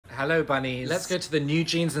Hello bunnies. Let's go to the New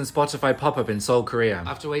Jeans and Spotify pop-up in Seoul, Korea.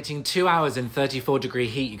 After waiting 2 hours in 34-degree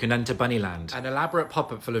heat, you can enter bunnyland, an elaborate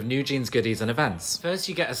pop-up full of New Jeans goodies and events. First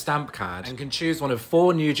you get a stamp card and can choose one of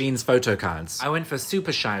 4 New Jeans photo cards. I went for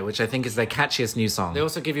Super Shy, which I think is their catchiest new song. They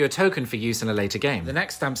also give you a token for use in a later game. The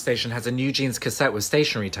next stamp station has a New Jeans cassette with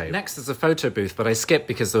stationery tape. Next is a photo booth, but I skipped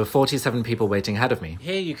because there were 47 people waiting ahead of me.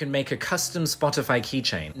 Here you can make a custom Spotify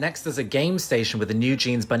keychain. Next there's a game station with a New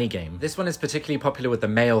Jeans bunny game. This one is particularly popular with the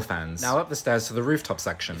male fans. Now up the stairs to the rooftop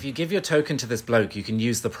section. If you give your token to this bloke, you can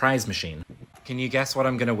use the prize machine. Can you guess what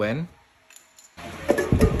I'm gonna win?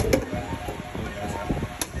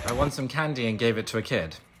 I won some candy and gave it to a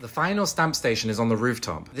kid. The final stamp station is on the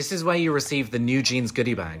rooftop. This is where you receive the New Jeans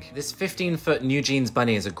goodie bag. This 15-foot New Jeans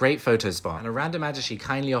bunny is a great photo spot, and a random ajashi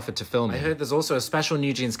kindly offered to film me. I heard there's also a special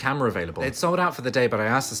New Jeans camera available. They'd sold out for the day, but I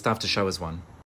asked the staff to show us one.